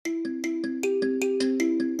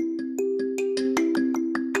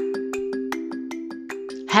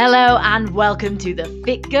Hello and welcome to the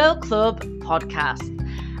Fit Girl Club podcast.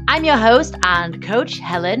 I'm your host and coach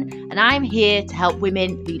Helen, and I'm here to help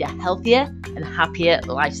women lead a healthier and happier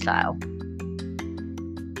lifestyle.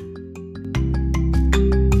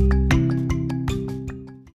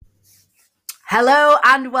 Hello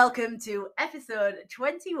and welcome to episode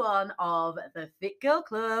 21 of the Fit Girl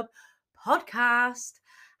Club podcast.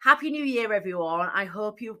 Happy New Year, everyone. I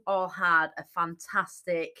hope you've all had a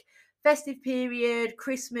fantastic festive period,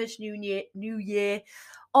 Christmas, New Year,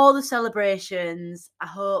 all the celebrations. I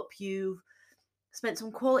hope you've spent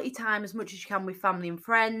some quality time as much as you can with family and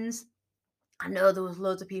friends. I know there was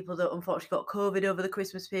loads of people that unfortunately got COVID over the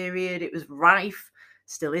Christmas period. It was rife,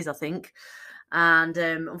 still is, I think. And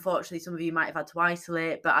unfortunately, some of you might have had to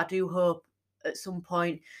isolate, but I do hope at some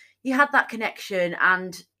point you had that connection.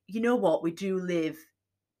 And you know what? We do live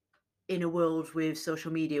in a world with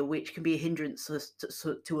social media, which can be a hindrance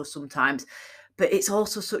to us sometimes, but it's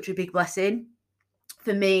also such a big blessing.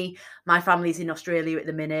 For me, my family's in Australia at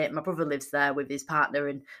the minute. My brother lives there with his partner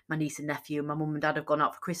and my niece and nephew. My mum and dad have gone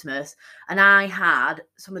out for Christmas. And I had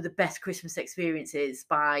some of the best Christmas experiences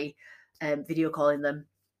by video calling them.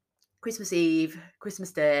 Christmas Eve,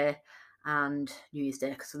 Christmas Day, and New Year's Day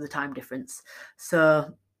because of the time difference.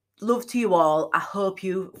 So love to you all. I hope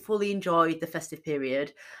you fully enjoyed the festive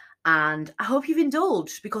period. And I hope you've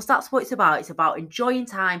indulged, because that's what it's about. It's about enjoying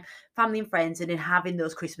time, family and friends, and then having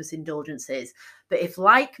those Christmas indulgences. But if,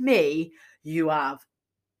 like me, you have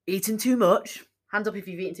eaten too much, hands up if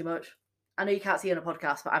you've eaten too much. I know you can't see on a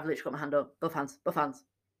podcast, but I've literally got my hand up. Both hands.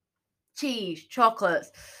 Cheese,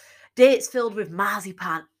 chocolates, dates filled with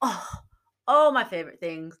marzipan. Oh, my favourite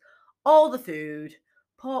things. All the food,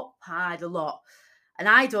 pork pie, the lot. And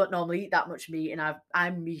I don't normally eat that much meat, and I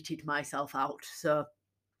meated myself out. So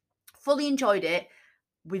fully enjoyed it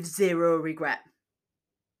with zero regret.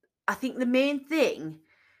 I think the main thing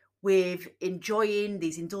with enjoying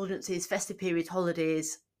these indulgences, festive periods,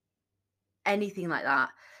 holidays, anything like that,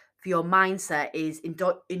 for your mindset is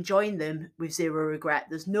enjoying them with zero regret.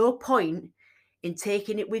 There's no point in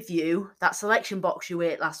taking it with you, that selection box you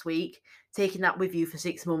ate last week, taking that with you for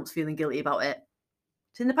 6 months feeling guilty about it.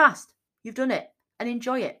 It's in the past. You've done it, and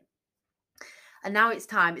enjoy it. And now it's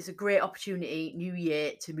time. It's a great opportunity, new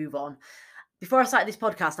year, to move on. Before I started this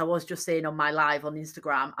podcast, I was just saying on my live on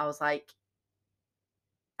Instagram, I was like,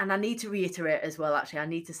 and I need to reiterate as well, actually, I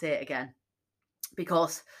need to say it again,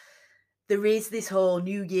 because there is this whole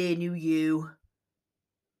new year, new you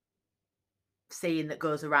saying that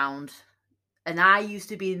goes around. And I used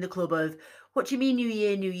to be in the club of, what do you mean new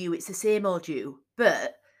year, new you? It's the same old you.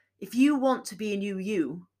 But if you want to be a new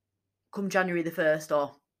you, come January the 1st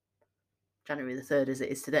or January the 3rd as it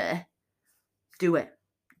is today, do it.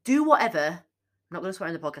 Do whatever, I'm not going to swear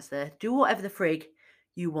in the podcast there, do whatever the frig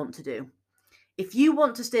you want to do. If you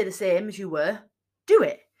want to stay the same as you were, do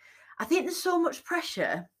it. I think there's so much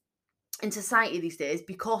pressure in society these days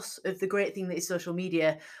because of the great thing that is social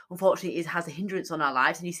media. Unfortunately, it has a hindrance on our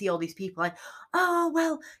lives, and you see all these people like, oh,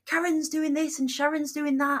 well, Karen's doing this and Sharon's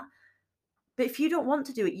doing that. But if you don't want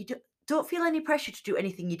to do it, you don't feel any pressure to do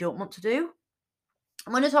anything you don't want to do.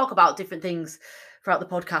 I'm going to talk about different things throughout the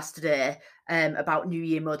podcast today about New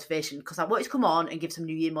Year motivation, because I want to come on and give some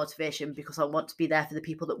New Year motivation, because I want to be there for the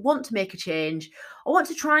people that want to make a change, or want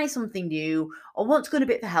to try something new, or want to go on a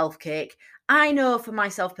bit of a health kick. I know for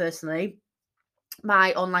myself personally,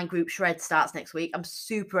 my online group Shred starts next week. I'm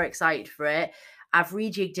super excited for it. I've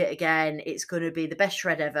rejigged it again. It's going to be the best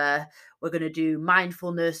shred ever. We're going to do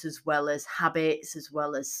mindfulness as well as habits, as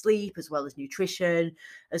well as sleep, as well as nutrition,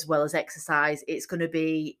 as well as exercise. It's going to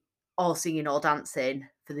be all singing, all dancing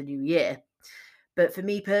for the new year. But for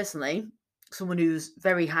me personally, someone who's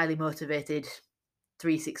very highly motivated,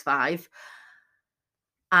 365,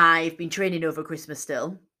 I've been training over Christmas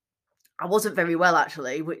still. I wasn't very well,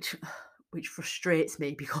 actually, which frustrates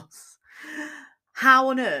me, because how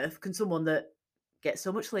on earth can someone that gets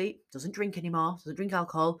so much sleep, doesn't drink anymore, doesn't drink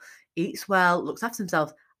alcohol, eats well, looks after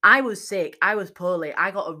themselves. I was sick. I was poorly.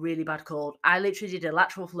 I got a really bad cold. I literally did a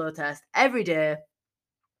lateral flow test every day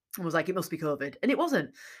and was like, it must be COVID. And it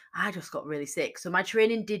wasn't. I just got really sick. So my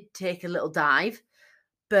training did take a little dive,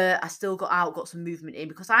 but I still got out, got some movement in,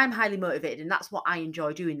 because I'm highly motivated and that's what I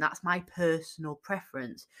enjoy doing. That's my personal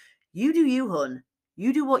preference. You do you, hun.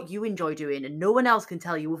 You do what you enjoy doing, and no one else can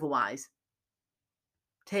tell you otherwise.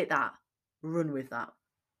 Take that. Run with that.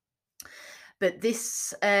 But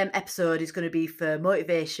this episode is going to be for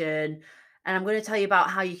motivation, and I'm going to tell you about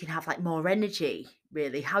how you can have like more energy,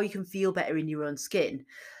 really, how you can feel better in your own skin,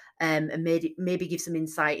 and maybe give some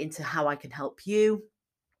insight into how I can help you,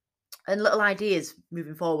 and little ideas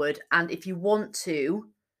moving forward. And if you want to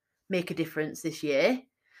make a difference this year,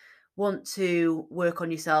 want to work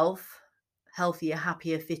on yourself, healthier,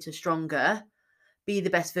 happier, fitter, stronger, be the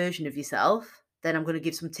best version of yourself, then I'm going to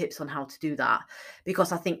give some tips on how to do that,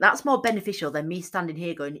 because I think that's more beneficial than me standing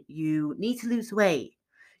here going, you need to lose weight,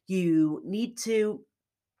 you need to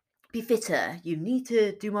be fitter, you need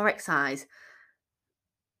to do more exercise.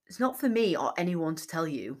 It's not for me or anyone to tell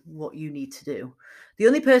you what you need to do. The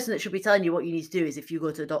only person that should be telling you what you need to do is if you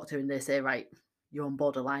go to a doctor and they say, right, you're on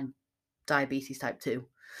borderline diabetes type 2.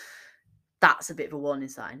 That's a bit of a warning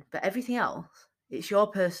sign. But everything else, it's your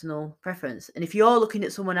personal preference. And if you're looking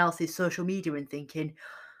at someone else's social media and thinking,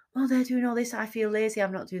 oh, they're doing all this, I feel lazy,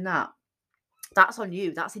 I'm not doing that. That's on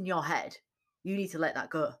you. That's in your head. You need to let that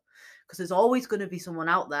go. Because there's always going to be someone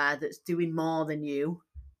out there that's doing more than you.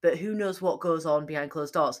 But who knows what goes on behind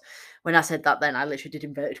closed doors. When I said that then, I literally did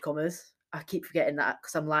inverted commas. I keep forgetting that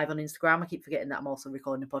because I'm live on Instagram. I keep forgetting that I'm also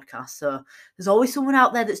recording a podcast. So there's always someone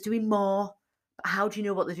out there that's doing more. But how do you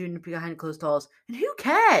know what they're doing behind closed doors? And who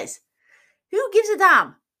cares? Who gives a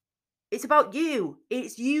damn? It's about you.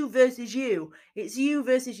 It's you versus you. It's you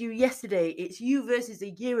versus you yesterday. It's you versus a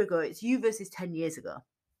year ago. It's you versus 10 years ago.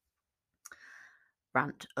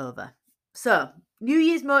 Rant over. So, New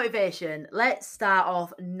Year's motivation. Let's start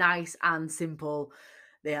off nice and simple.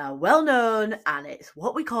 They are well known and it's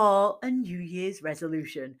what we call a New Year's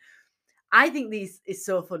resolution. I think these is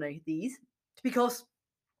so funny, because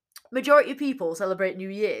majority of people celebrate New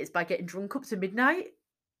Year's by getting drunk up to midnight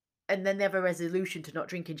and then they have a resolution to not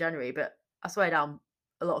drink in January. But I swear down,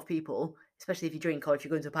 a lot of people, especially if you drink or if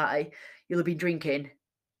you're going to a party, you'll have been drinking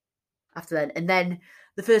after then. And then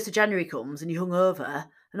the 1st of January comes and you're hungover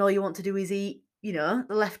and all you want to do is eat, the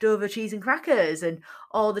leftover cheese and crackers and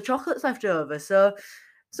all the chocolates left over. So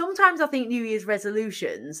sometimes I think New Year's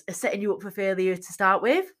resolutions are setting you up for failure to start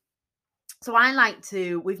with. So I like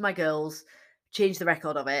to, with my girls, change the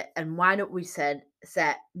record of it. And why don't we set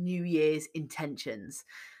New Year's intentions?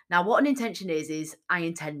 Now, what an intention is I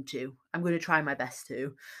intend to. I'm going to try my best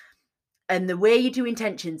to. And the way you do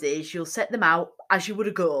intentions is you'll set them out as you would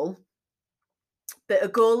a goal. But a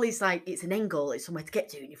goal is like, it's an end goal. It's somewhere to get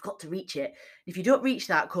to and you've got to reach it. If you don't reach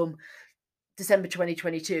that come December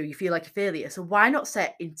 2022, you feel like a failure. So why not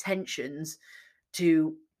set intentions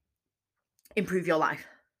to improve your life,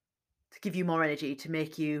 to give you more energy, to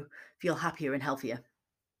make you feel happier and healthier?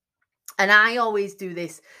 And I always do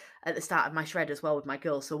this at the start of my shred as well with my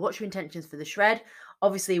girls. So what's your intentions for the shred?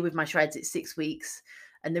 Obviously with my shreds, it's 6 weeks.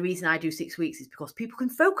 And the reason I do 6 weeks is because people can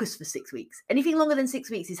focus for 6 weeks. Anything longer than 6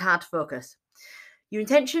 weeks is hard to focus. Your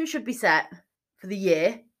intention should be set for the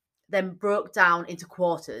year, then broke down into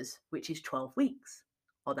quarters, which is 12 weeks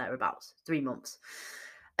or thereabouts, 3 months.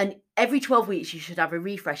 And every 12 weeks, you should have a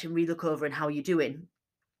refresh and relook over and how you're doing.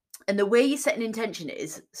 And the way you set an intention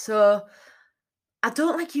is, so I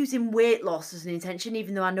don't like using weight loss as an intention,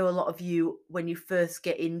 even though I know a lot of you, when you first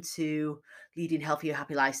get into leading healthier,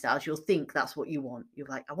 happy lifestyles, you'll think that's what you want. You're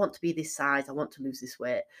like, I want to be this size, I want to lose this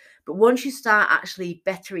weight. But once you start actually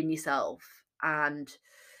bettering yourself and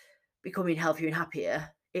becoming healthier and happier,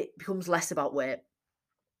 it becomes less about weight.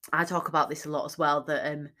 I talk about this a lot as well,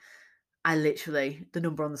 that I literally, the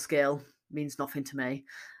number on the scale means nothing to me.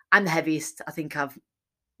 I'm the heaviest I think I've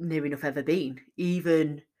near enough ever been.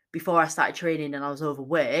 Even before I started training and I was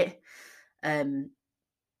overweight, I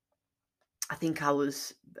think I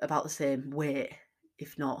was about the same weight,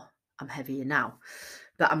 if not, I'm heavier now.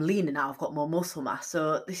 But I'm leaner now, I've got more muscle mass.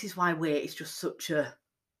 So this is why weight is just such a,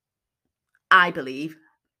 I believe,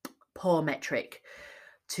 poor metric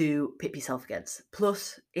to pit yourself against.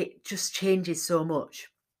 Plus, it just changes so much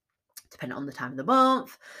depending on the time of the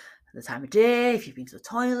month, the time of day, if you've been to the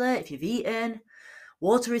toilet, if you've eaten,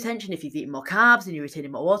 water retention, if you've eaten more carbs and you're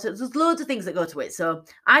retaining more water. There's loads of things that go to it. So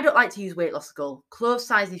I don't like to use weight loss goal. Clothes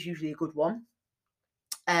size is usually a good one.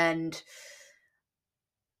 And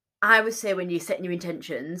I would say when you're setting your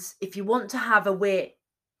intentions, if you want to have a weight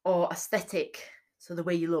or aesthetic, so the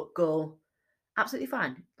way you look, goal, absolutely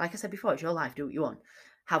fine. Like I said before, it's your life, do what you want.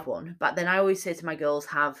 Have one. But then I always say to my girls,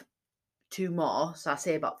 have 2 more. So I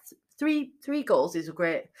say about three goals is a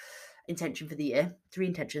great intention for the year. 3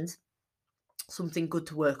 intentions, something good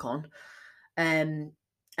to work on. And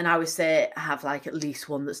I always say have like at least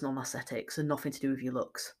one that's non-aesthetics and nothing to do with your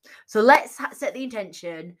looks. So let's set the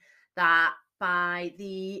intention that by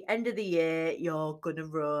the end of the year, you're going to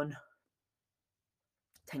run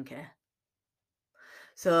 10K.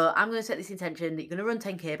 So I'm going to set this intention that you're going to run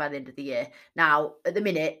 10K by the end of the year. Now, at the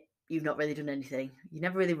minute, you've not really done anything. You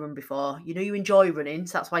never really run before. You know you enjoy running,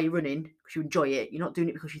 so that's why you're running, because you enjoy it. You're not doing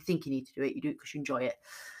it because you think you need to do it. You do it because you enjoy it.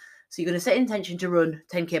 So you're going to set an intention to run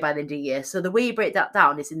 10K by the end of the year. So the way you break that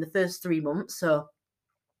down is in the first 3 months. So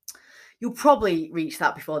You'll probably reach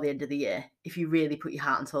that before the end of the year if you really put your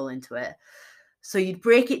heart and soul into it. So you'd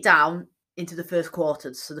break it down into the first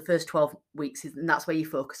quarters. So the first 12 weeks, and that's where you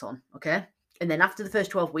focus on, okay? And then after the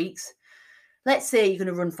first 12 weeks, let's say you're going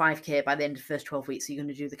to run 5K by the end of the first 12 weeks. So you're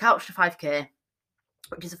going to do the Couch to 5K,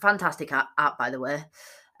 which is a fantastic app, by the way.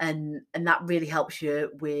 And that really helps you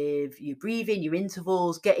with your breathing, your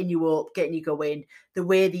intervals, getting you up, getting you going. The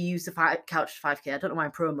way they use the Couch to 5K, I don't know why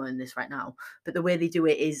I'm promoting this right now, but the way they do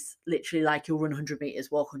it is literally like you'll run 100 meters,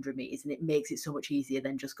 walk 100 meters, and it makes it so much easier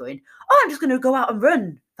than just going, oh, I'm just going to go out and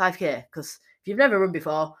run 5K. Because if you've never run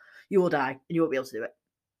before, you will die and you won't be able to do it.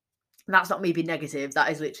 And that's not me being negative.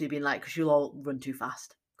 That is literally being like, because you'll all run too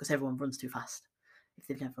fast, because everyone runs too fast if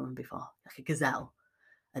they've never run before, like a gazelle.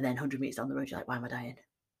 And then 100 meters down the road, you're like, why am I dying?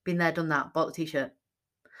 Been there, done that, bought the t-shirt.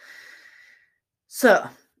 So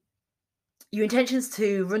your intention's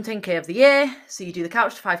to run 10K of the year. So you do the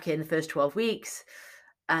Couch to 5K in the first 12 weeks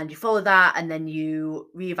and you follow that, and then you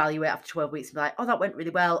reevaluate after 12 weeks and be like, oh, that went really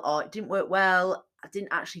well, or it didn't work well. I didn't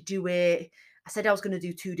actually do it. I said I was going to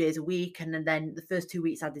do 2 days a week. And then the first 2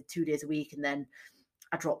 weeks I did 2 days a week. And then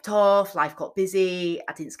I dropped off. Life got busy.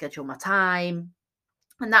 I didn't schedule my time.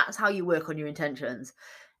 And that's how you work on your intentions.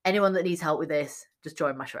 Anyone that needs help with this, just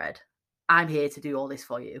join my shred. I'm here to do all this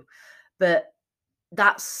for you. But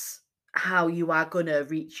that's how you are going to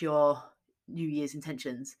reach your New Year's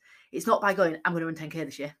intentions. It's not by going, I'm going to run 10K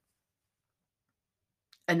this year,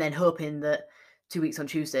 and then hoping that 2 weeks on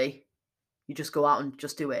Tuesday, you just go out and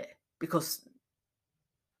just do it, because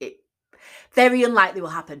it very unlikely will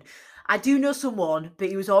happen. I do know someone, but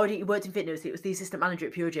he worked in fitness. It was the assistant manager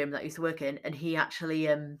at Pure Gym that I used to work in, and he actually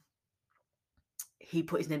he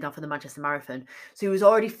put his name down for the Manchester Marathon. So he was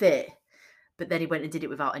already fit, but then he went and did it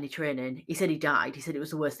without any training. He said he died. He said it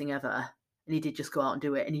was the worst thing ever. And he did just go out and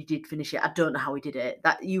do it. And he did finish it. I don't know how he did it.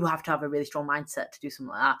 That you have to have a really strong mindset to do something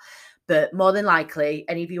like that. But more than likely,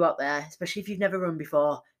 any of you out there, especially if you've never run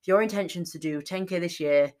before, if your intention's to do 10K this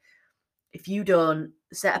year, if you don't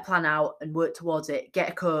set a plan out and work towards it, get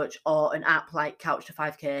a coach or an app like Couch to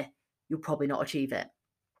 5K, you'll probably not achieve it,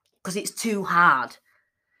 because it's too hard.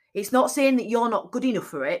 It's not saying that you're not good enough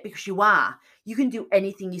for it, because you are. You can do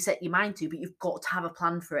anything you set your mind to, but you've got to have a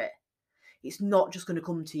plan for it. It's not just going to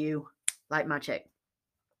come to you like magic.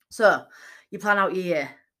 So you plan out your year.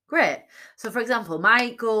 Great. So for example, my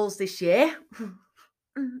goals this year,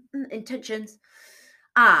 intentions,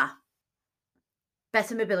 are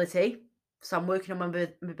better mobility. So I'm working on my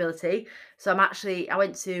mobility. So I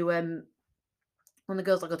went to one of the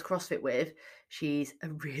girls I go to CrossFit with. She's a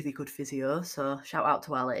really good physio. So shout out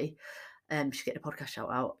to Ali. She's getting a podcast shout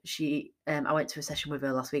out. I went to a session with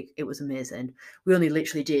her last week. It was amazing. We only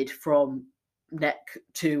literally did from neck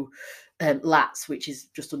to lats, which is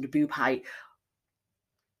just under boob height.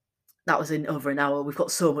 That was in over an hour. We've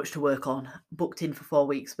got so much to work on. Booked in for 4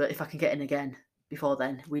 weeks, but if I can get in again before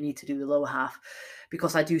then, we need to do the lower half,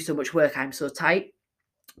 because I do so much work. I'm so tight.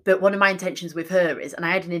 But one of my intentions with her is, and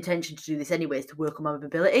I had an intention to do this anyways, to work on my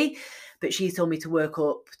mobility, but she's told me to work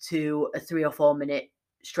up to a 3 or 4 minute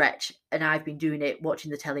stretch, and I've been doing it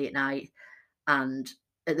watching the telly at night, and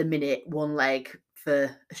at the minute, one leg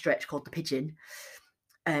for a stretch called the pigeon.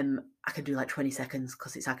 I can do like 20 seconds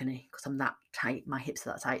because it's agony, because I'm that tight, my hips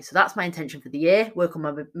are that tight. So that's my intention for the year, work on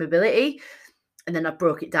my mobility. And then I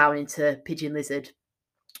broke it down into pigeon lizard,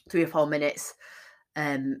 3 or 4 minutes that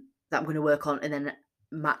I'm going to work on. And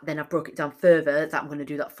then I broke it down further that I'm going to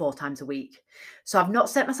do that 4 times a week. So I've not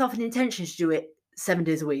set myself an intention to do it 7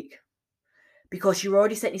 days a week, because you're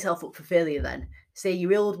already setting yourself up for failure then. Say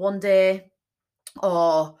you're ill one day,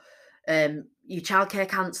 or your childcare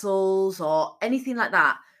cancels, or anything like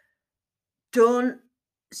that. Don't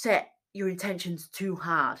set your intentions too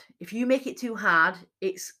hard. If you make it too hard,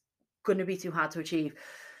 it's going to be too hard to achieve.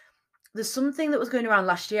 There's something that was going around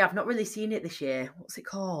last year. I've not really seen it this year. What's it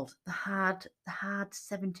called? The hard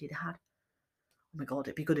 70. Oh my God,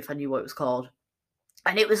 it'd be good if I knew what it was called.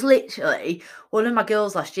 And it was literally one of my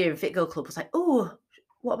girls last year in Fit Girl Club was like, oh,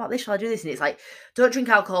 what about this? Shall I do this? And it's like, don't drink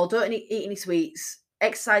alcohol, don't eat any sweets,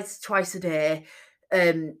 exercise twice a day,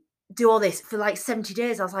 do all this for like 70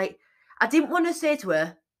 days. I was like, I didn't want to say to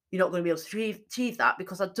her, you're not going to be able to achieve that,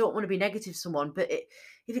 because I don't want to be negative to someone. But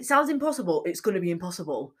if it sounds impossible, it's going to be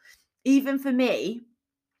impossible. Even for me,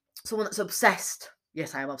 someone that's obsessed,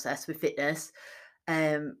 yes, I am obsessed with fitness.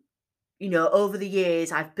 Over the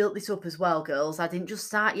years, I've built this up as well, girls. I didn't just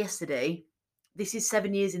start yesterday. This is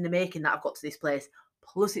 7 years in the making that I've got to this place.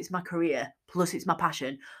 Plus it's my career, plus it's my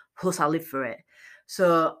passion, plus I live for it.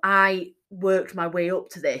 So I worked my way up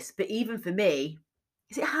to this. But even for me,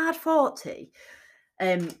 is it hard 40?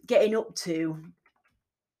 Getting up to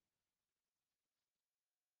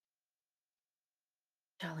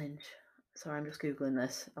challenge. Sorry, I'm just Googling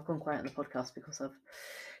this. I've gone quiet on the podcast because of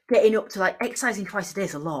getting up to like exercising twice a day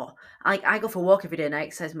is a lot. I go for a walk every day and I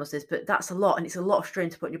exercise most days, but that's a lot and it's a lot of strain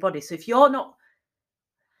to put in your body. So if you're not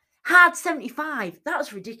had 75,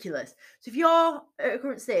 that's ridiculous. So if you're at a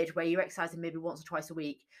current stage where you're exercising maybe once or twice a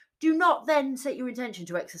week, do not then set your intention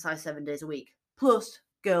to exercise 7 days a week. Plus,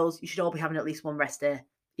 girls, you should all be having at least one rest day.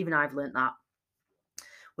 Even I've learnt that.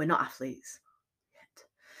 We're not athletes yet.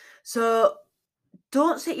 So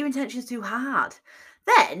don't set your intentions too hard.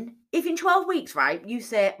 Then, if in 12 weeks, right, you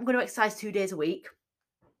say, I'm going to exercise 2 days a week,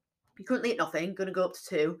 you're currently at nothing, going to go up to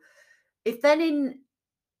 2. If then in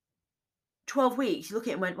 12 weeks, you look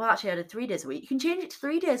at it and went, well, actually, I did 3 days a week, you can change it to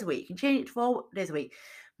 3 days a week, you can change it to 4 days a week.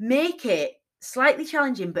 Make it slightly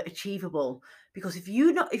challenging but achievable. Because if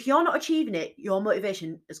you're not achieving it, your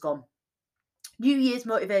motivation is gone. New Year's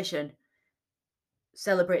motivation,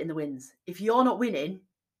 celebrating the wins. If you're not winning,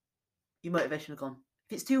 your motivation is gone.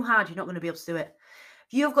 If it's too hard, you're not going to be able to do it.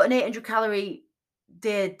 If you've got an 800 calorie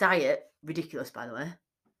day diet, ridiculous by the way,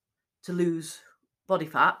 to lose body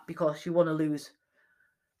fat because you want to lose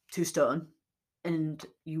 2 stone, and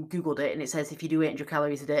you Googled it and it says if you do 800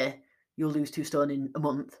 calories a day, you'll lose 2 stone in a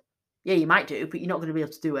month. Yeah, you might do, but you're not going to be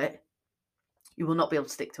able to do it. You will not be able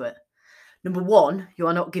to stick to it. Number 1, you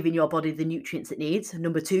are not giving your body the nutrients it needs.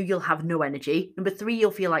 Number 2, you'll have no energy. Number 3,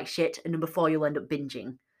 you'll feel like shit. And number 4, you'll end up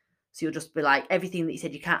binging. So you'll just be like, everything that you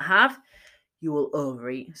said you can't have, you will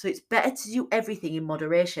overeat. So it's better to do everything in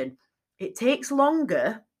moderation. It takes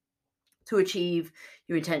longer to achieve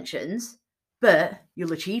your intentions, but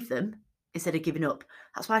you'll achieve them instead of giving up.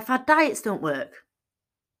 That's why fad diets don't work.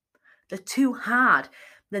 They're too hard.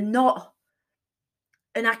 They're not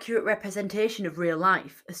an accurate representation of real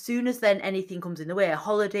life. As soon as then anything comes in the way, a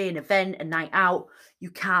holiday, an event, a night out,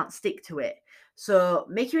 you can't stick to it. So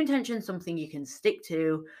make your intention something you can stick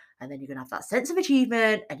to, and then you're going to have that sense of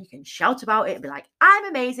achievement and you can shout about it and be like, I'm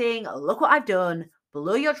amazing, look what I've done.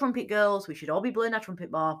 Blow your trumpet, girls. We should all be blowing our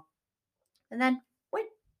trumpet more. And then win.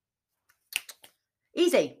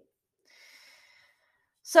 Easy.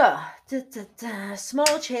 So,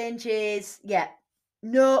 small changes. Yeah,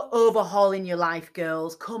 no overhauling your life,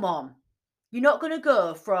 girls. Come on. You're not going to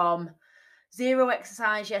go from 0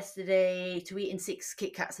 exercise yesterday to eating 6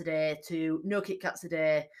 Kit Kats a day to no Kit Kats a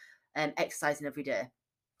day and exercising every day.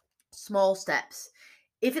 Small steps.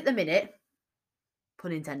 If at the minute,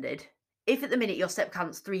 pun intended, if at the minute your step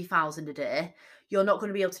count's 3,000 a day, you're not going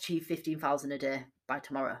to be able to achieve 15,000 a day by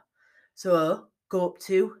tomorrow. So go up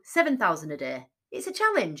to 7,000 a day. It's a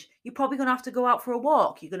challenge. You're probably going to have to go out for a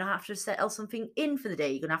walk. You're going to have to settle something in for the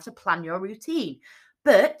day. You're going to have to plan your routine.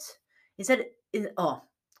 But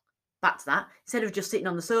back to that, instead of just sitting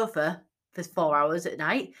on the sofa for 4 hours at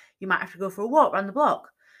night, you might have to go for a walk around the block.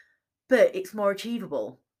 But it's more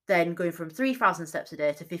achievable than going from 3,000 steps a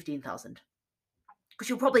day to 15,000. Because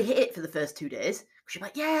you'll probably hit it for the first 2 days. Because you're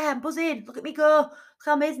like, yeah, I'm buzzing. Look at me go. Look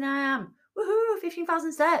how amazing I am. Woohoo,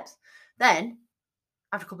 15,000 steps. Then,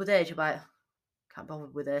 after a couple of days, you're like, can't bother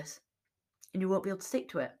with this. And you won't be able to stick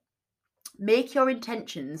to it. Make your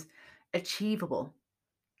intentions achievable.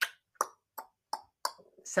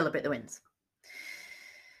 Celebrate the wins.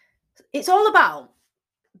 It's all about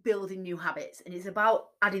building new habits, and it's about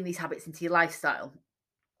adding these habits into your lifestyle.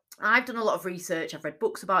 I've done a lot of research. I've read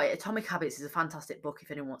books about it. Atomic Habits is a fantastic book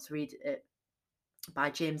if anyone wants to read it,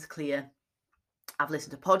 by James Clear. I've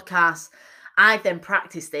listened to podcasts. I've then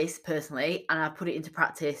practiced this personally, and I've put it into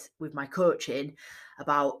practice with my coaching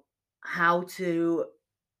about how to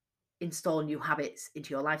install new habits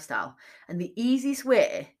into your lifestyle. And the easiest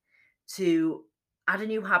way to add a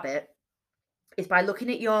new habit is by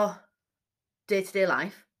looking at your day-to-day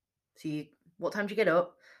life. So what time do you get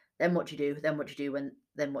up? Then what do you do? Then what do you do? And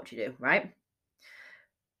then what do you do, right?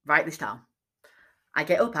 Write this down. I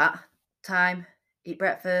get up at time, eat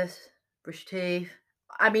breakfast, brush your teeth.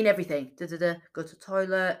 I mean everything. Go to the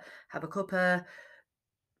toilet, have a cuppa,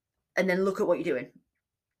 and then look at what you're doing.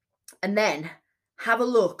 And then have a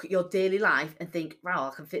look at your daily life and think, wow,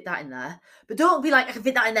 I can fit that in there. But don't be like, I can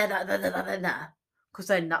fit that in there, that. Because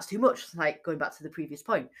then that's too much. It's like going back to the previous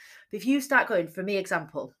point. But if you start going, the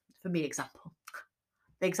example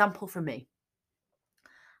from me,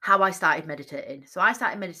 how I started meditating. So I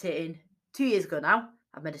started meditating 2 years ago now.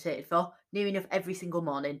 I've meditated for near enough every single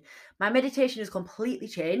morning. My meditation has completely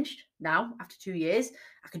changed now after 2 years.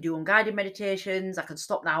 I can do unguided meditations. I can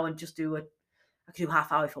stop now and just I could do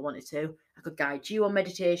half hour if I wanted to. I could guide you on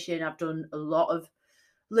meditation. I've done a lot of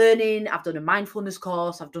learning. I've done a mindfulness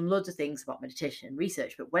course. I've done loads of things about meditation and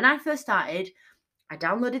research. But when I first started, I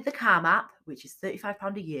downloaded the Calm app, which is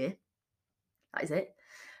 £35 a year. That is it.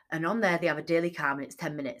 And on there, they have a daily calm and it's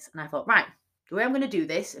 10 minutes. And I thought, right, The way I'm going to do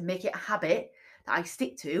this and make it a habit that I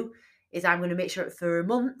stick to is I'm going to make sure for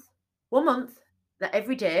 1 month, that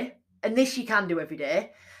every day, and this you can do every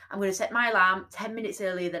day, I'm going to set my alarm 10 minutes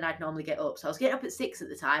earlier than I'd normally get up. So I was getting up at 6 at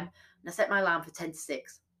the time, and I set my alarm for 10 to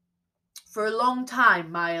 6. For a long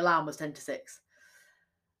time, my alarm was 10 to 6.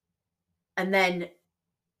 And then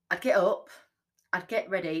I'd get up, I'd get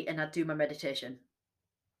ready, and I'd do my meditation.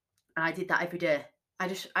 And I did that every day. I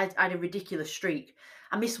had a ridiculous streak.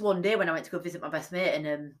 I missed one day when I went to go visit my best mate,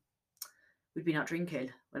 and we'd been out drinking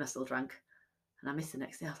when I still drank. And I missed the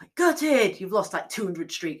next day. I was like, gutted, you've lost like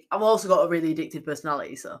 200 streak. I've also got a really addictive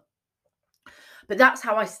personality, so. But that's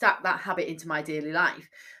how I stack that habit into my daily life.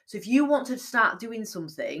 So if you want to start doing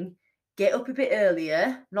something, get up a bit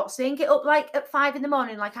earlier. Not saying get up like at 5 in the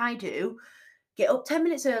morning like I do. Get up 10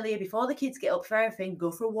 minutes earlier before the kids get up for everything. Go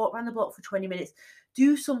for a walk around the block for 20 minutes.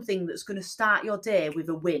 Do something that's going to start your day with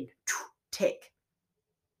a win. Tick.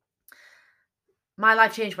 My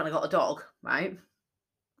life changed when I got a dog, right?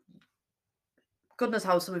 Goodness,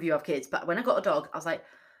 how some of you have kids, but when I got a dog, I was like,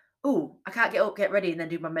 oh, I can't get up, get ready, and then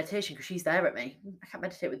do my meditation because she's there at me. I can't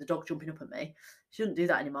meditate with the dog jumping up at me. She doesn't do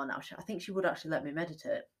that anymore now. I think she would actually let me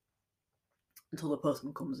meditate until the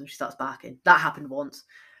postman comes and she starts barking. That happened once.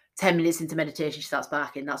 10 minutes into meditation, she starts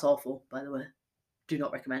barking. That's awful, by the way. Do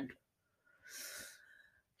not recommend.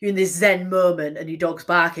 You're in this Zen moment and your dog's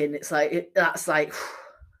barking. It's like, that's like,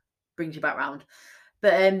 brings you back round.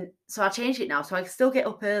 But so I changed it now. So I can still get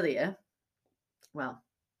up earlier. Well,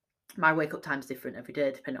 my wake up time's different every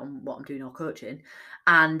day, depending on what I'm doing or coaching.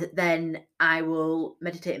 And then I will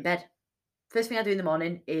meditate in bed. First thing I do in the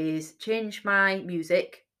morning is change my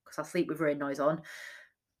music, because I sleep with rain noise on.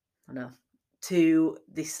 I know. To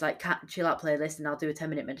this like chill out playlist, and I'll do a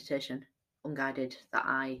 10-minute meditation, unguided, that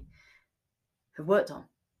I have worked on.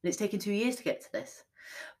 And it's taken 2 years to get to this.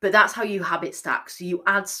 But that's how you habit stack. So you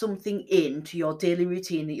add something into your daily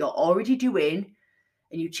routine that you're already doing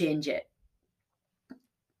and you change it.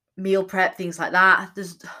 Meal prep, things like that.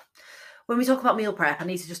 When we talk about meal prep, I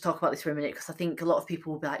need to just talk about this for a minute because I think a lot of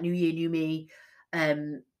people will be like, new year, new me.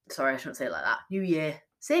 Sorry, I shouldn't say it like that. New year,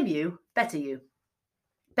 same you, better you,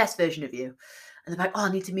 best version of you. And they're like, oh,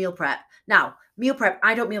 I need to meal prep. Now, meal prep,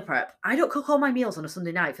 I don't meal prep. I don't cook all my meals on a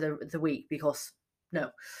Sunday night for the week because, no.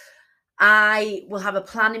 I will have a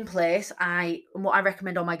plan in place. And what I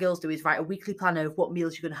recommend all my girls do is write a weekly planner of what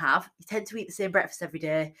meals you're going to have. You tend to eat the same breakfast every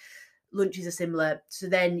day. Lunches are similar. So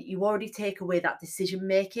then you already take away that decision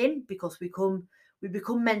making because we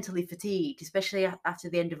become mentally fatigued, especially after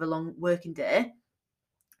the end of a long working day,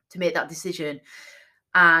 to make that decision.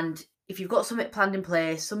 And if you've got something planned in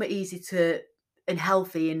place, something easy to and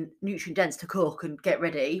healthy and nutrient dense to cook and get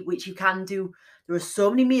ready, which you can do. There are so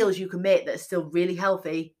many meals you can make that are still really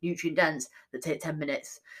healthy, nutrient dense, that take 10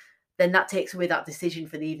 minutes. Then that takes away that decision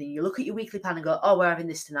for the evening. You look at your weekly plan and go, oh, we're having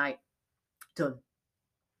this tonight. Done.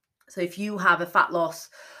 So if you have a fat loss,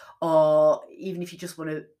 or even if you just want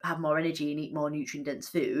to have more energy and eat more nutrient dense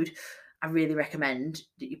food, I really recommend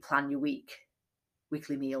that you plan your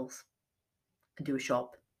weekly meals and do a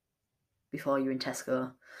shop before you're in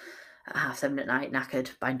Tesco at 7:30 at night,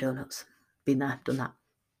 knackered, buying donuts. Been there, done that.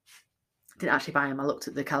 Didn't actually buy them. I looked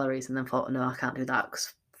at the calories and then thought, no, I can't do that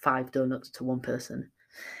because 5 donuts to one person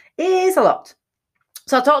is a lot.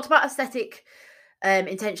 So I talked about aesthetic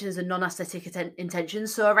intentions and non-aesthetic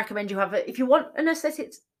intentions. So I recommend you have if you want an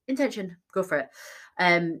aesthetic intention, go for it.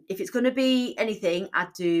 If it's going to be anything,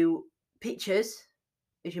 I'd do pictures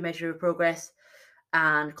as your measure of progress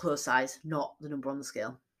and clothes size, not the number on the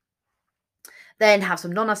scale. Then have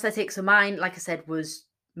some non-aesthetic. So mine, like I said, was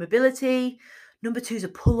mobility. Number 2 is a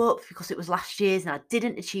pull-up because it was last year's and I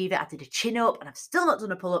didn't achieve it. I did a chin-up and I've still not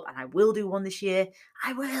done a pull-up and I will do one this year.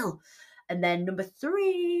 I will. And then number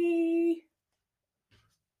 3,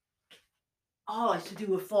 is to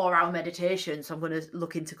do a 4-hour meditation. So I'm going to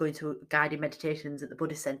look into going to guided meditations at the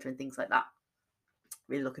Buddhist Centre and things like that.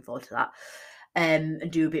 Really looking forward to that. And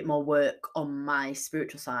do a bit more work on my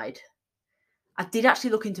spiritual side. I did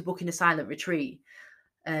actually look into booking a silent retreat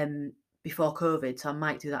before COVID, so I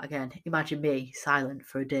might do that again. Imagine me silent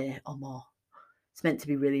for a day or more. It's meant to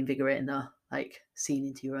be really invigorating though, like seeing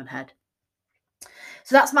into your own head.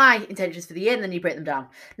 So that's my intentions for the year, and then you break them down.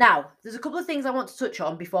 Now, there's a couple of things I want to touch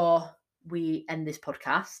on before we end this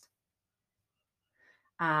podcast,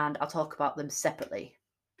 and I'll talk about them separately.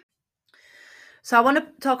 So I want to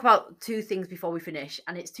talk about 2 things before we finish,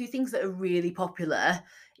 and it's 2 things that are really popular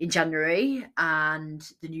in January and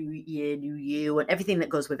the new year, new you, and everything that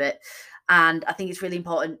goes with it. And I think it's really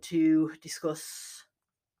important to discuss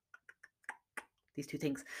these 2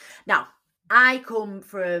 things. Now, I come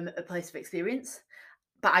from a place of experience,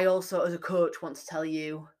 but I also, as a coach, want to tell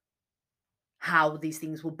you how these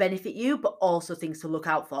things will benefit you, but also things to look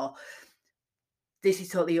out for. This is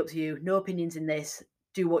totally up to you. No opinions in this.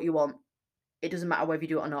 Do what you want. It doesn't matter whether you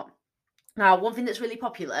do it or not. Now, one thing that's really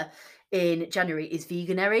popular in January is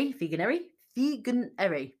veganery.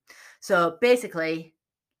 Veganery. So basically,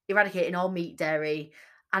 eradicating all meat, dairy,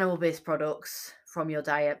 animal-based products from your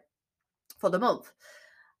diet for the month.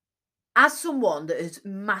 As someone that has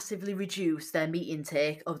massively reduced their meat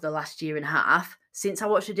intake over the last year and a half, since I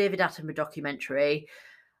watched the David Attenborough documentary,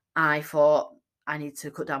 I thought I need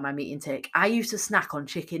to cut down my meat intake. I used to snack on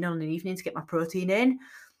chicken on an evening to get my protein in.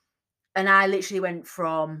 And I literally went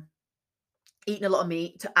from eating a lot of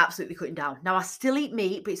meat to absolutely cutting down. Now I still eat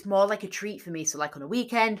meat, but it's more like a treat for me. So like on a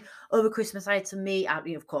weekend, over Christmas, I had some meat.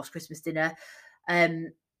 Of course, Christmas dinner.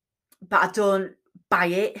 But I don't buy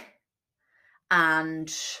it.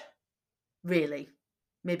 And really,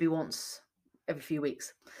 maybe once every few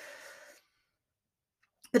weeks.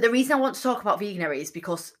 But the reason I want to talk about veganery is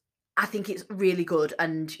because I think it's really good.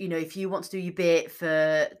 And, if you want to do your bit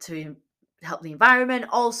to help the environment,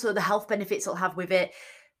 also the health benefits it'll have with it.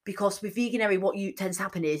 Because with veganery, what tends to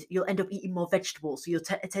happen is you'll end up eating more vegetables. So you'll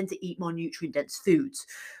tend to eat more nutrient-dense foods.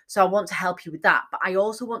 So I want to help you with that. But I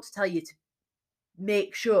also want to tell you to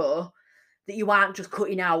make sure that you aren't just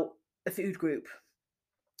cutting out a food group.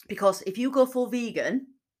 Because if you go full vegan,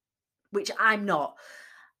 which I'm not,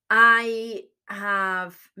 I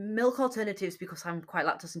have milk alternatives because I'm quite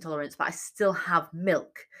lactose intolerant, but I still have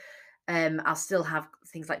milk. I'll still have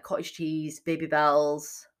things like cottage cheese, Baby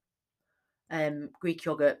Bells, Greek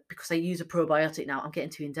yogurt, because I use a probiotic now. I'm getting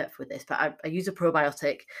too in depth with this, but I use a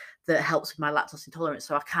probiotic that helps with my lactose intolerance,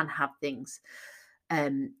 so I can have things a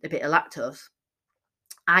bit of lactose.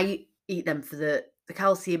 I eat them for the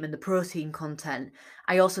calcium and the protein content.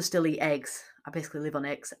 I also still eat eggs. I basically live on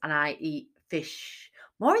eggs, and I eat fish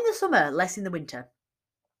more in the summer, less in the winter.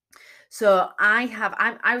 So I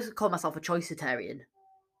was call myself a choicetarian.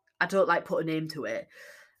 I don't like put a name to it.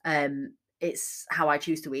 It's how I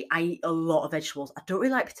choose to eat. I eat a lot of vegetables. I don't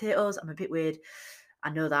really like potatoes. I'm a bit weird. I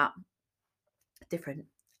know that. Different.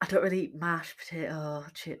 I don't really eat mashed potato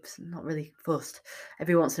chips. I'm not really fussed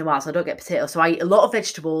every once in a while, so I don't get potatoes. So I eat a lot of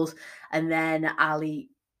vegetables, and then I'll eat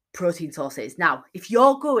protein sources. Now, if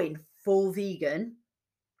you're going full vegan,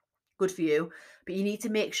 good for you, but you need to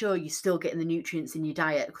make sure you're still getting the nutrients in your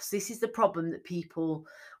diet, because this is the problem that people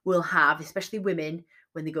will have, especially women,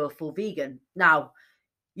 when they go full vegan. Now,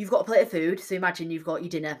 you've got a plate of food, so imagine you've got your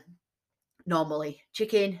dinner, normally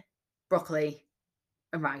chicken, broccoli,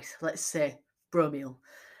 and rice. Let's say bro meal.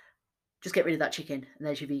 Just get rid of that chicken, and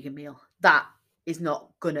there's your vegan meal. That is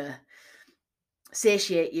not gonna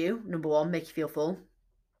satiate you, number one, make you feel full.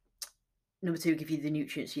 Number two, give you the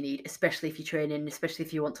nutrients you need, especially if you're training, especially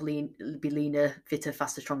if you want to be leaner, fitter,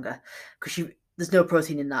 faster, stronger, because there's no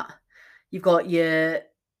protein in that. You've got your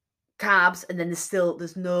carbs, and then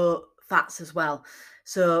there's no fats as well.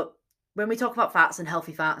 So when we talk about fats and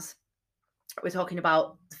healthy fats, we're talking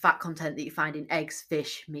about the fat content that you find in eggs,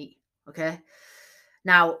 fish, meat. Okay.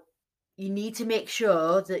 Now, you need to make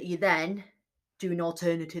sure that you then doing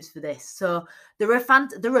alternatives for this. So there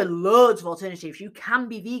are loads of alternatives. You can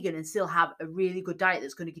be vegan and still have a really good diet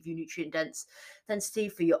that's going to give you nutrient density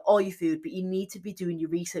for all your food, but you need to be doing your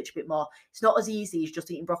research a bit more. It's not as easy as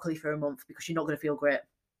just eating broccoli for a month, because you're not going to feel great.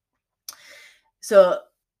 So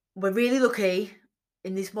we're really lucky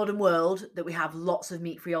in this modern world that we have lots of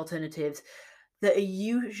meat-free alternatives that are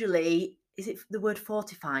usually, is it the word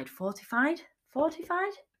fortified? Fortified?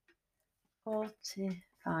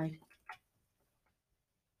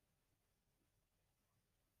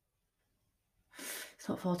 It's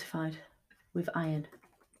not fortified with iron.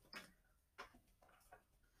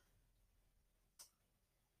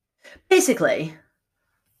 Basically,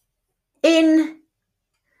 I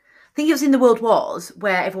think it was in the World Wars,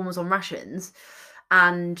 where everyone was on rations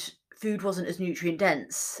and food wasn't as nutrient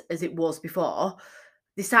dense as it was before,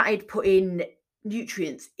 they started putting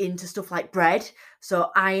nutrients into stuff like bread. So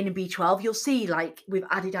iron and B12, you'll see like we've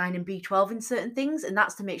added iron and B12 in certain things, and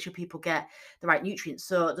that's to make sure people get the right nutrients.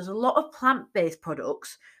 So there's a lot of plant-based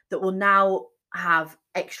products that will now have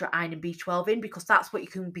extra iron and B12 in, because that's what you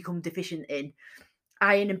can become deficient in.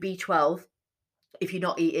 Iron and B12 if you're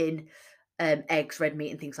not eating eggs, red meat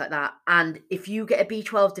and things like that. And if you get a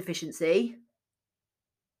B12 deficiency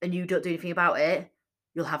and you don't do anything about it,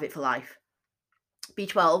 you'll have it for life.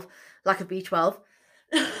 B12, lack of B12,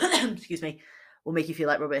 excuse me, will make you feel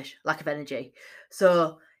like rubbish, lack of energy.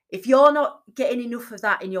 So if you're not getting enough of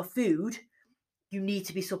that in your food, you need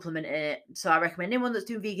to be supplementing it. So I recommend anyone that's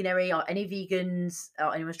doing veganery, or any vegans,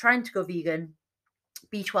 or anyone's trying to go vegan,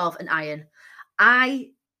 B12 and iron. I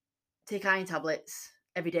take iron tablets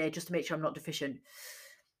every day just to make sure I'm not deficient,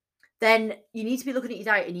 then you need to be looking at your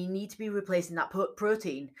diet and you need to be replacing that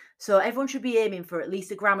protein. So everyone should be aiming for at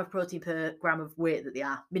least a gram of protein per gram of weight that they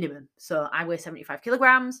are, minimum. So I weigh 75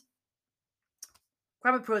 kilograms.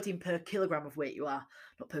 Gram of protein per kilogram of weight you are,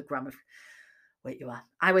 not per gram of weight you are.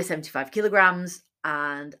 I weigh 75 kilograms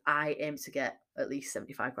and I aim to get at least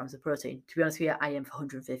 75 grams of protein. To be honest with you, I aim for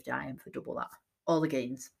 150. I aim for double that. All the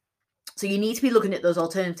gains. So you need to be looking at those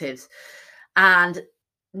alternatives. And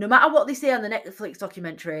no matter what they say on the Netflix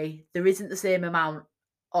documentary, there isn't the same amount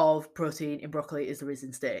of protein in broccoli as there is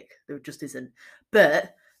in steak. There just isn't.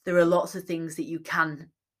 But there are lots of things that you can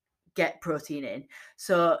get protein in.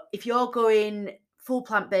 So if you're going full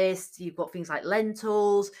plant-based, you've got things like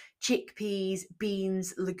lentils, chickpeas,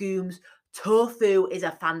 beans, legumes. Tofu is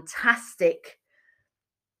a fantastic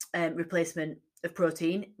replacement of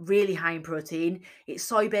protein, really high in protein. It's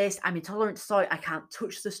soy-based. I'm intolerant to soy. I can't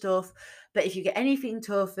touch the stuff. But if you get anything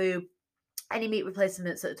tofu, any meat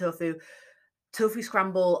replacements at tofu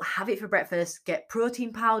scramble, have it for breakfast, get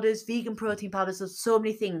protein powders, vegan protein powders. There's so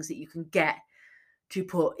many things that you can get to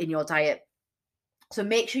put in your diet. So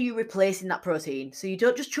make sure you're replacing that protein. So you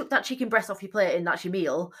don't just chuck that chicken breast off your plate and that's your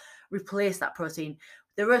meal. Replace that protein.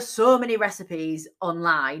 There are so many recipes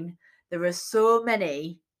online. There are so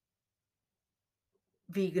many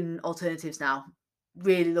vegan alternatives now.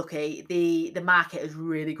 Really lucky. The market has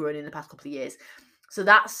really grown in the past couple of years. So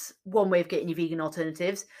that's one way of getting your vegan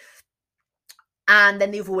alternatives. And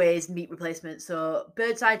then the other way is meat replacement. So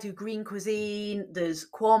Bird's Eye do green cuisine. There's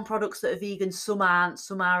Quorn products that are vegan. Some aren't.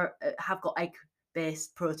 Some have got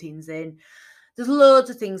egg-based proteins in. There's loads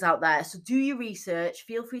of things out there. So do your research.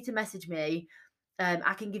 Feel free to message me.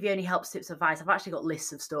 I can give you any help, tips, advice. I've actually got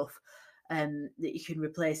lists of stuff that you can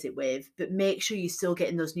replace it with. But make sure you're still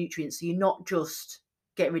getting those nutrients. So you're not just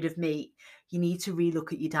getting rid of meat. You need to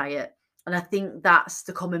relook at your diet. And I think that's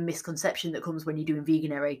the common misconception that comes when you're doing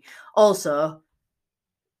veganuary. Also,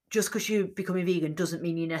 just because you're becoming vegan doesn't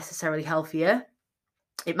mean you're necessarily healthier.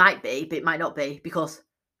 It might be, but it might not be, because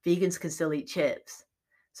vegans can still eat chips.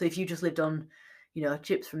 So if you just lived on,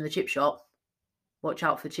 chips from the chip shop, watch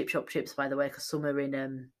out for chip shop chips, by the way, because some are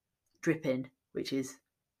in dripping, which is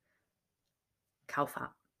cow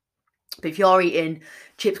fat. But if you're eating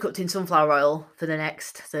chips cooked in sunflower oil for the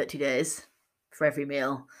next 30 days for every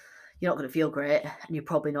meal, you're not going to feel great, and you're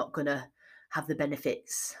probably not going to have the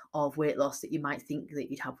benefits of weight loss that you might think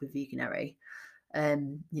that you'd have with veganuary.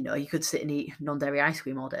 You could sit and eat non-dairy ice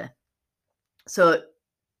cream all day. So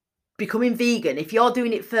becoming vegan, if you're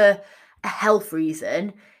doing it for a health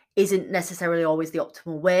reason, isn't necessarily always the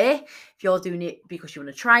optimal way. If you're doing it because you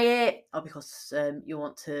want to try it, or because you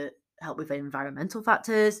want to help with environmental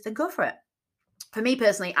factors, then go for it. For me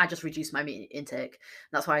personally, I just reduce my meat intake.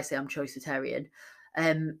 That's why I say I'm choicetarian.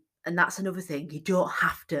 And that's another thing. You don't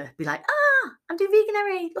have to be like, I'm doing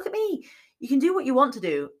veganuary, look at me. You can do what you want to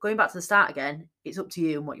do. Going back to the start again, it's up to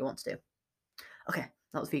you and what you want to do. Okay,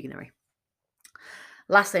 that was veganuary.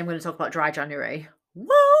 Lastly, I'm going to talk about dry January.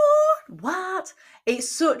 What? It's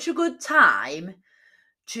such a good time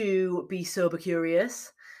to be sober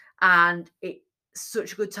curious, and it's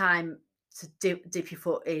such a good time to dip your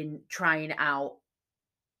foot in trying out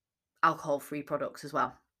alcohol-free products as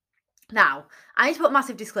well. Now, I need to put a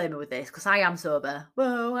massive disclaimer with this because I am sober.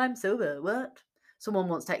 Whoa, I'm sober. What? Someone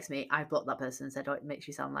once texted me. I blocked that person and said, it makes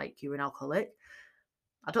you sound like you're an alcoholic.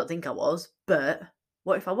 I don't think I was, but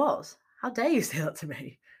what if I was? How dare you say that to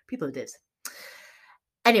me? People are dibs.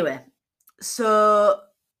 Anyway, so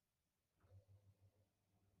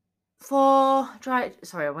for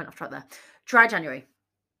I went off track there. Dry January.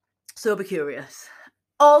 Sober curious.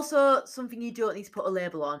 Also, something you don't need to put a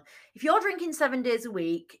label on. If you're drinking 7 days a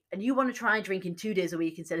week and you want to try drinking 2 days a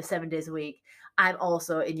week instead of 7 days a week, I'm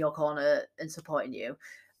also in your corner and supporting you.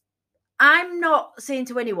 I'm not saying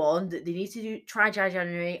to anyone that they need to try dry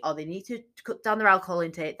January or they need to cut down their alcohol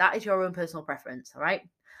intake. That is your own personal preference, all right?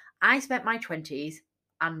 I spent my 20s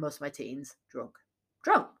and most of my teens drunk.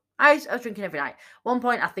 I was drinking every night. One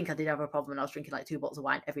point, I think I did have a problem. I was drinking like 2 bottles of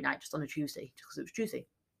wine every night just on a Tuesday, just because it was Tuesday.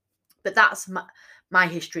 But that's my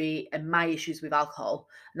history and my issues with alcohol.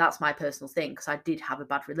 And that's my personal thing, because I did have a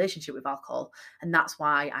bad relationship with alcohol. And that's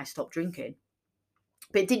why I stopped drinking.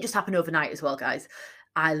 But it didn't just happen overnight as well, guys.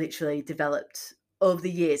 I literally developed, over the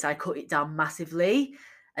years, I cut it down massively.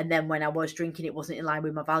 And then when I was drinking, it wasn't in line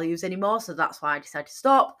with my values anymore. So that's why I decided to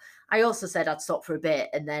stop. I also said I'd stop for a bit.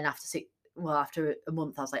 And then after a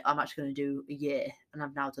month, I was like, I'm actually going to do a year. And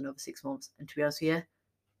I've now done over 6 months. And to be honest with you,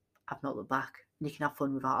 I've not looked back. And you can have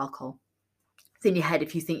fun without alcohol. It's in your head.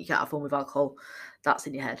 If you think you can't have fun with alcohol, that's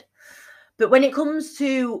in your head. But when it comes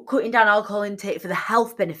to cutting down alcohol intake for the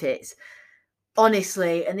health benefits,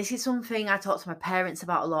 honestly, and this is something I talk to my parents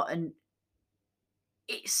about a lot, and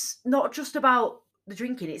it's not just about the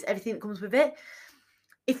drinking, it's everything that comes with it.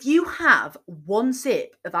 If you have one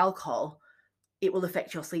sip of alcohol, it will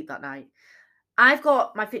affect your sleep that night. I've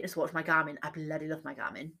got my fitness watch, my Garmin. I bloody love my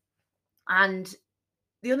Garmin. And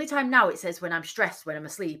the only time now it says when I'm stressed, when I'm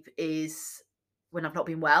asleep, is when I've not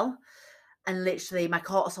been well. And literally my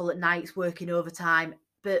cortisol at night's working overtime.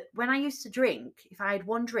 But when I used to drink, if I had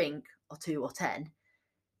one drink or 2 or 10,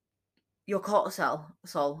 your cortisol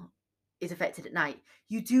is affected at night.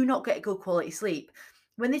 You do not get good quality sleep.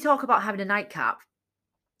 When they talk about having a nightcap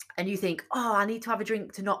and you think, oh, I need to have a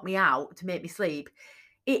drink to knock me out, to make me sleep,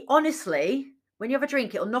 it honestly, when you have a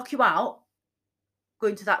drink, it'll knock you out, go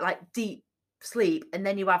into that like deep sleep, and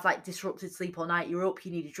then you have like disrupted sleep all night. You're up,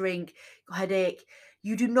 you need a drink, got a headache.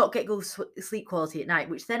 You do not get good sleep quality at night,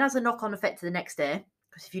 which then has a knock-on effect to the next day.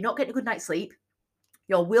 Because if you're not getting a good night's sleep,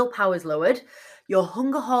 your willpower is lowered, your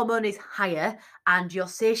hunger hormone is higher, and your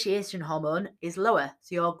satiation hormone is lower.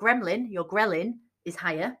 So your ghrelin is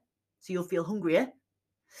higher, so you'll feel hungrier.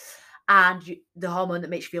 And the hormone that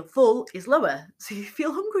makes you feel full is lower, so you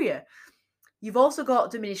feel hungrier. You've also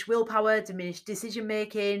got diminished willpower, diminished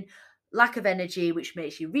decision-making, lack of energy, which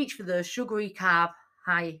makes you reach for those sugary, carb,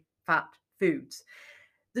 high-fat foods.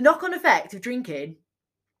 The knock-on effect of drinking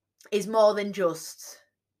is more than just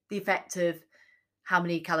the effect of how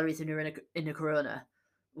many calories are in a Corona.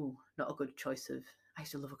 Ooh, not a good choice of... I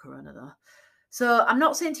used to love a Corona, though. So I'm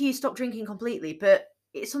not saying to you stop drinking completely, but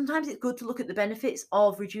sometimes it's good to look at the benefits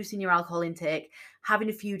of reducing your alcohol intake, having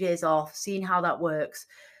a few days off, seeing how that works.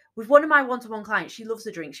 With one of my one-to-one clients, she loves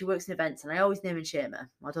to drink. She works in events, and I always name and shame her.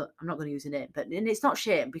 I'm not going to use her name, and it's not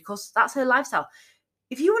shame because that's her lifestyle.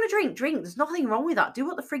 If you want to drink. There's nothing wrong with that. Do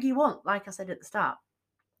what the frig you want, like I said at the start.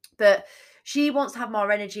 But she wants to have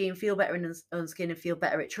more energy and feel better in her own skin and feel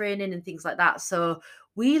better at training and things like that. So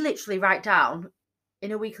we literally write down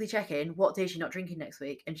in a weekly check-in what day she's not drinking next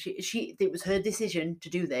week, and it was her decision to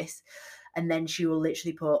do this, and then she will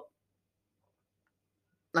literally put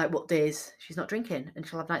like what days she's not drinking, and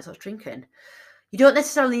she'll have nights off drinking. You don't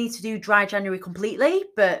necessarily need to do dry January completely,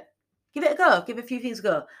 but give it a go. Give a few things a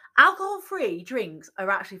go. Alcohol-free drinks are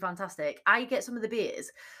actually fantastic. I get some of the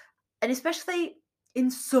beers, and especially in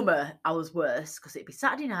summer, I was worse because it'd be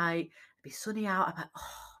Saturday night, it'd be sunny out. I'd be like,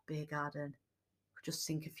 oh, beer garden, could just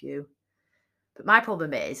sink a few. But my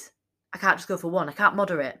problem is I can't just go for one. I can't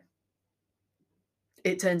moderate.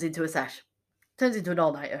 It turns into a sesh. It turns into an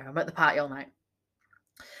all-nighter. I'm at the party all night.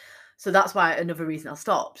 So that's why another reason I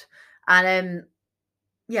stopped. And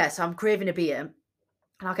so I'm craving a beer,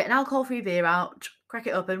 and I'll get an alcohol-free beer out, crack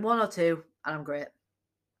it open, 1 or 2, and I'm great.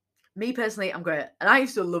 Me personally, I'm great. And I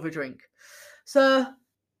used to love a drink. So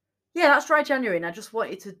yeah, that's dry January, and I just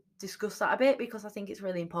wanted to discuss that a bit because I think it's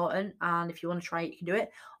really important. And if you want to try it, you can do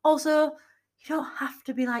it. Also, you don't have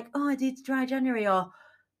to be like, oh, I did dry January, or,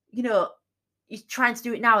 you're trying to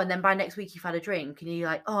do it now, and then by next week you've had a drink, and you're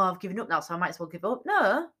like, oh, I've given up now, so I might as well give up.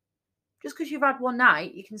 No, just because you've had one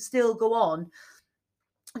night, you can still go on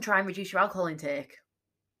and try and reduce your alcohol intake.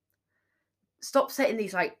 Stop setting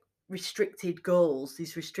these like restricted goals,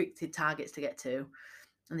 these restricted targets to get to,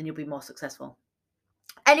 and then you'll be more successful.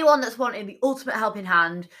 Anyone that's wanting the ultimate helping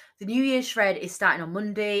hand, the New Year's shred is starting on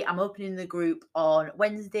Monday. I'm opening the group on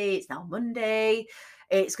Wednesday. It's now Monday.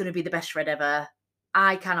 It's going to be the best shred ever.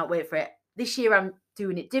 I cannot wait for it. This year I'm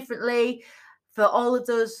doing it differently. For all of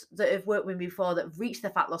those that have worked with me before that have reached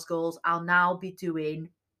their fat loss goals, I'll now be doing,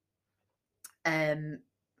 I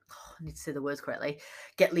need to say the words correctly,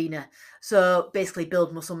 get leaner. So basically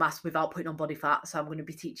build muscle mass without putting on body fat. So I'm going to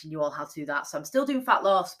be teaching you all how to do that. So I'm still doing fat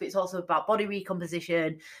loss, but it's also about body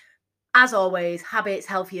recomposition. As always, habits,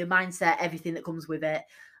 healthier mindset, everything that comes with it.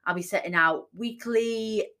 I'll be setting out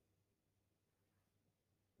weekly,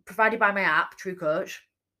 provided by my app, True Coach.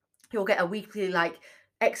 You'll get a weekly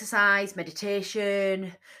exercise,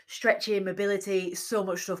 meditation, stretching, mobility, so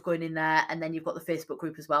much stuff going in there. And then you've got the Facebook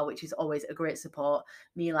group as well, which is always a great support,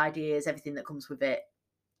 meal ideas, everything that comes with it.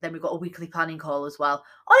 Then we've got a weekly planning call as well.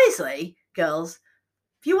 Honestly, girls,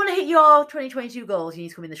 if you want to hit your 2022 goals, you need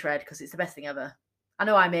to come in the shred because it's the best thing ever. I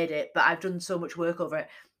know I made it, but I've done so much work over it.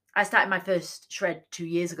 I started my first shred 2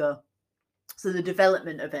 years ago. So the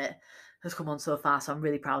development of it has come on so far. So I'm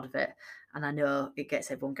really proud of it. And I know it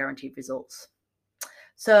gets everyone guaranteed results.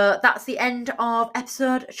 So that's the end of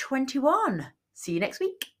episode 21. See you next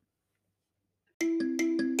week.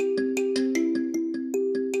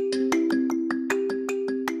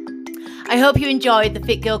 I hope you enjoyed the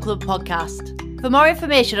Fit Girl Club podcast. For more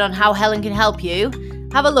information on how Helen can help you,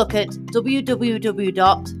 have a look at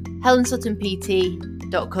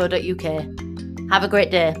www.helensuttonpt.co.uk. Have a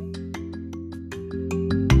great day.